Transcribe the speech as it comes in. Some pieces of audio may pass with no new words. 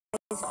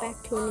Is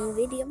back to a new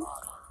video.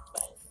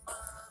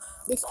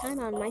 This time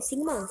on my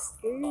Sea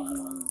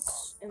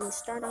Monsters, and we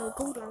start on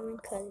Gold Island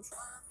because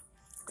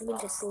I'm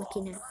just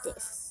looking at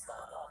this.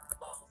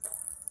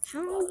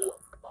 How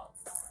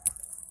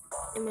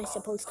am I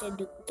supposed to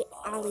get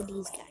all of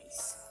these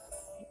guys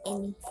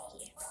in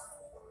here?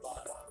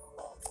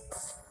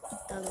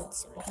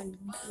 1,700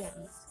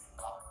 gems.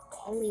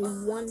 Only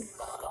one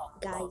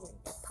guy in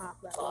the pop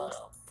level.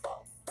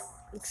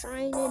 I'm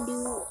trying to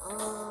do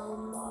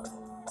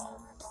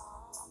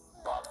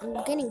I'm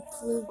getting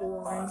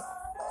Flugorn.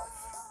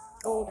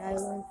 Gold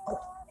Island. Oh.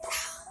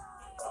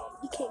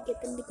 You can't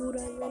get them to Gold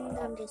Island.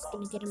 I'm just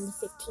gonna get them to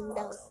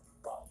 15,000.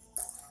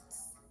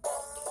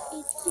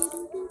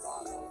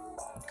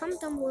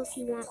 Comment down below if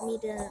you want me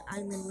to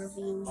island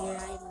review your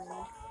island.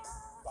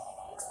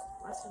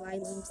 Lots of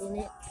islands in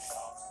it.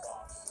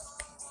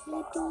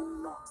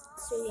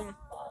 So yeah.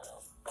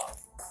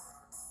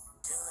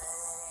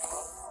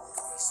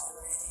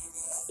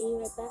 See you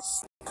right back.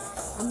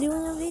 I'm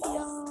doing a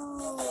video.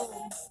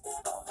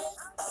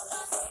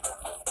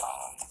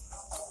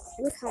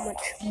 Look how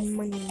much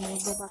money my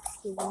wubbox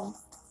gave me.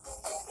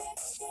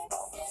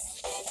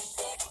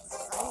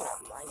 I'm not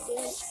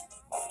minding.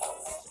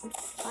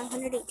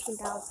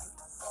 518,000.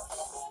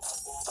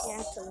 Yeah,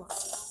 that's a lot.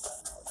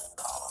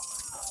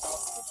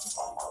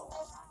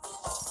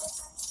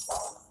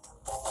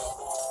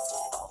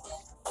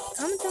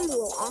 Comment down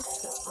below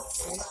also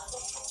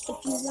if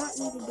you want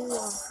me to do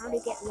how to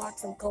get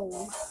lots of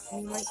gold. And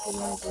you might be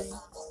wondering,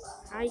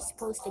 how are you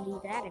supposed to do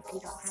that if you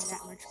don't have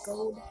that much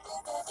gold?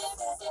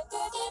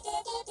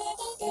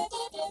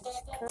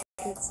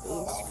 It's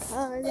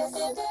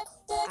because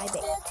I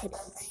baked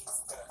today.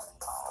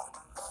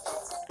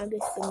 I've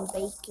just been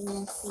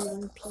baking,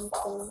 feeding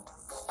people.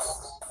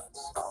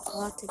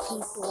 Lots of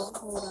people.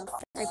 Hold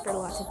up. I for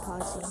lots of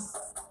pausing.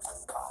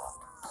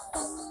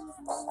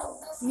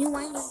 New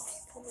island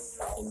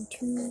in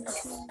 2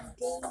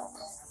 days.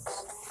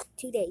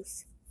 2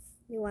 days.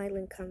 New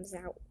island comes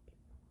out.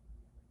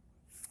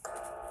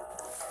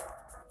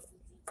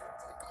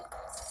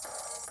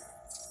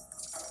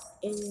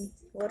 And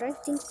what I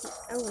think the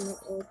element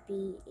will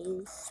be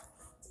is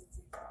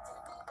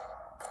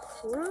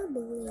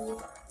probably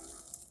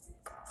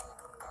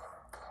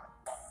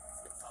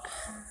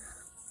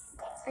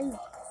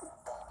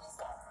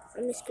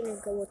I'm just gonna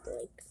go with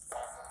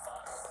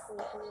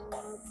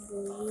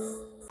probably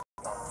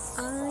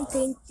I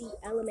think the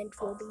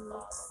element will be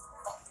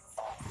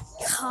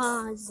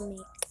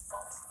cosmic.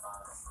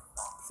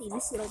 See,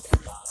 this is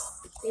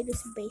they're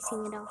just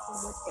basing it off of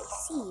what they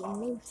see and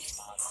nature.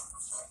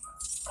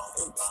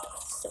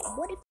 So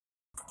what if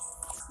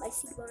my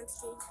Sea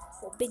Monsters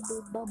or Big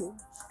Blue Bubble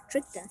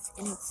tricked us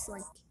and it's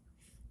like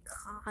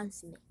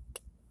cosmic,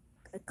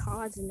 a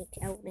cosmic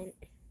element?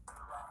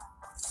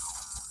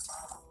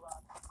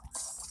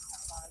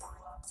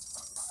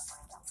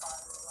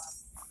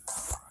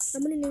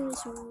 I'm gonna name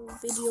this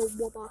video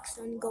Wubbox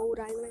on Gold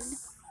Island.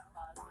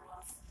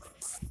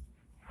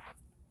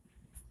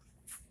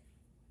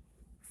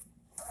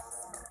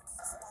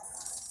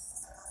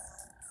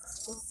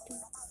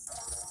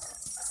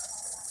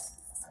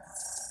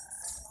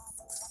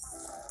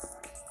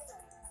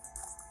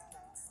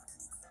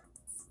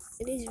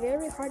 It is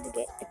very hard to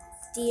get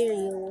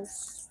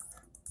ethereals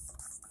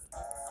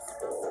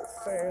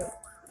for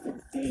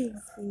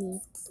me,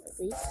 at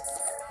least.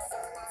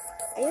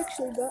 I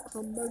actually got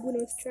Humbug when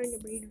I was trying to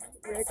breed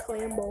Red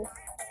Clambo.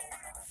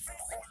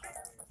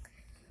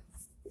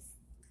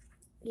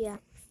 Yeah.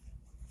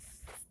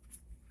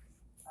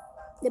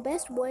 The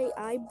best way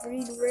I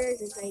breed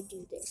rares is I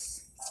do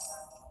this.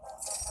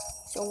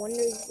 So when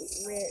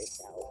there's rares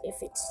out,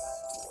 if it's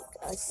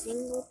like a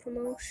single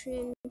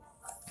promotion,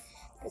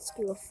 let's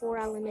do a 4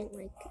 element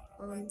like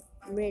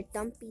rare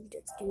dumpy,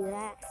 just do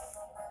that.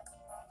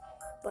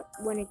 But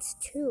when it's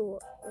 2,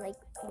 like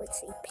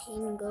let's say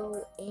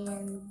Pango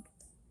and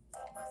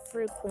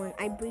Fruitcorn,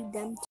 I breed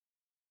them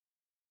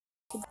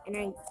and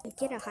I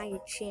get a higher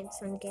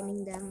chance on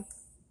getting them.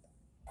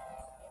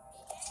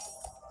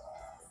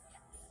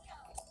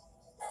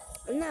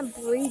 I'm not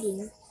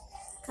breeding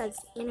because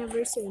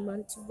anniversary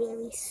month's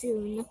very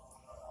soon.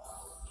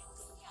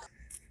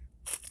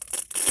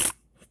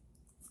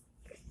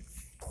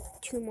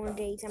 Two more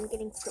days. I'm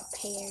getting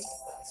prepared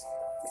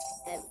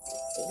for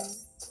everything.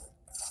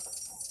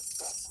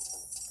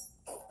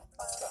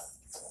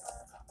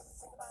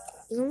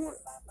 You know what?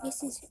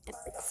 This is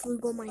epic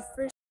Flugo, my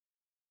first.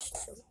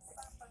 So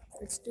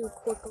let's do a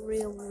quick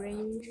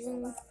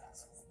rearranging.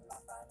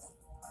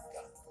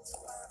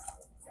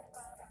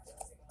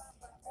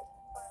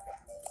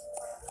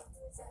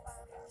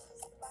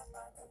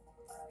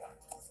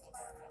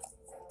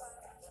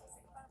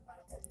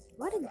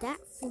 Why did that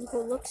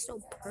Flugo look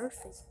so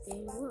perfect there?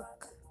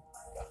 Look.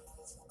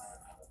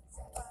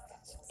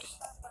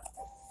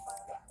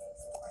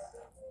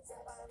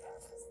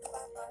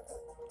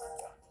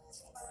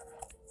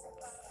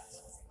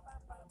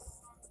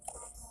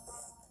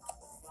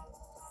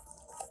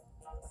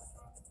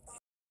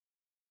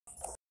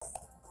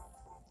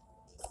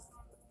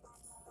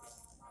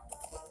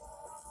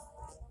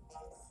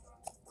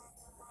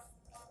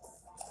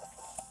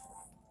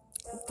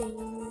 The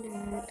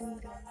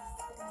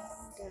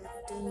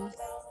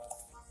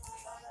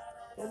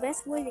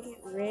best way to get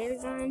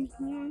rares on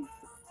here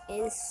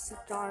is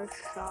Star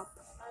Shop.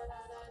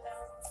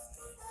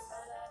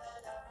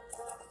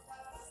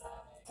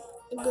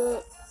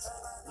 The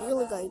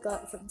only guy I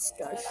got from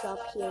Star Shop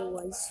here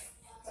was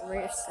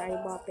rare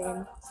Cybop,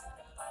 and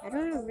I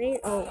don't know rare.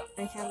 Oh,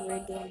 I have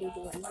rare Dandy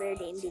and rare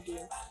Dandy.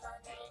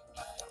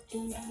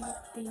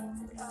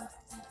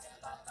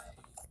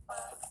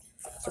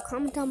 So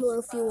comment down below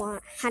if you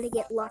want how to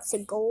get lots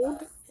of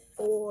gold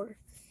or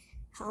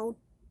how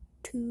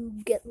to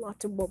get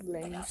lots of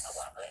wobblings.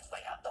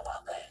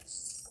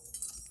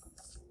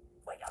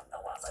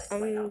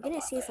 I'm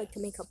gonna see if I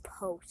can make a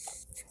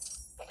post.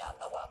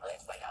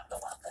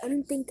 I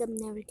don't think I'm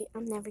never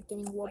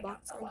getting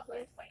wubbox on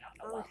here.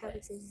 All I have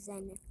is a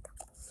Zenith.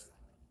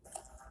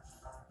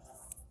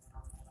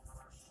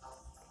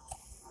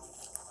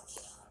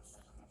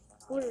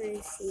 Where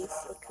is he?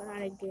 So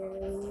gotta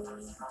go.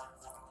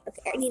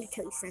 Okay, I need to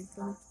tell you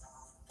something.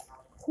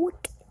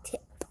 Quick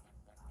tip.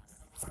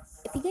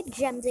 If you get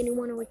gems and you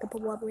want to wake up a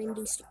wobbling,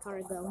 do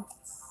Sicargo.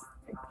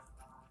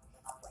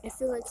 I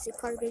feel like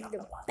Sicargo is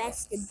the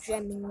best at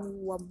gemming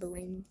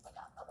wobbling.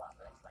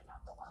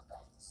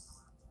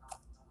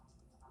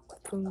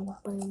 Boom,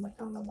 boom,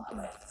 boom,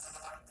 boom.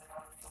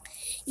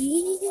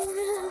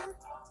 Yeah.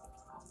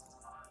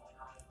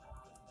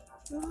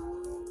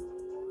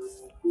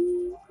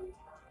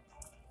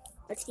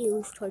 Let's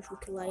use torch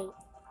with light.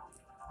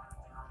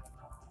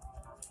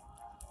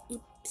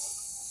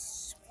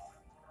 Oops.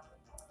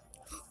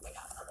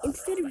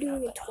 Instead of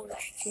doing a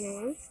torch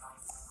here,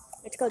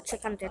 let's go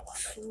check on the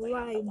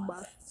tribe.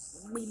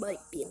 We might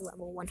be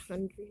level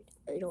 100.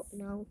 I don't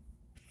know.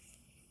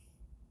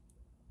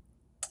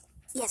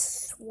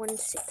 Yes,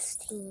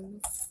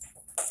 116.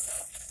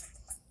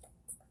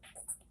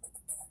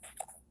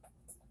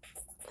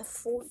 A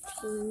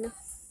 14.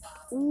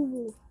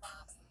 Ooh.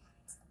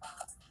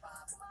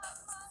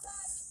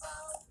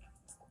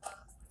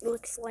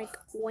 Looks like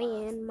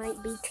Wan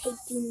might be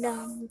taking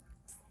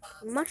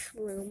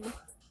mushroom.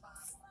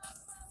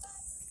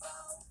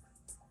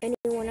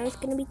 Anyone else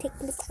gonna be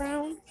taking the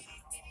crown?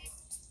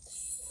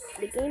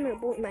 The gamer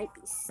boy might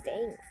be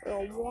staying for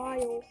a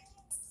while.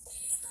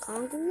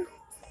 Congo?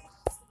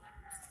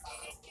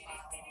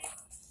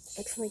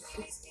 Looks like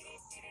this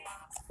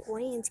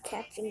Wan's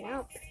catching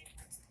up.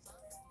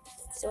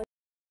 So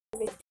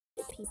the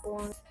people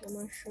on the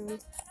mushroom.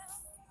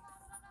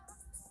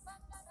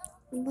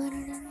 But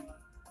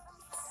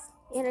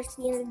yeah, that's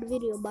the end of the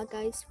video. Bye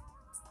guys.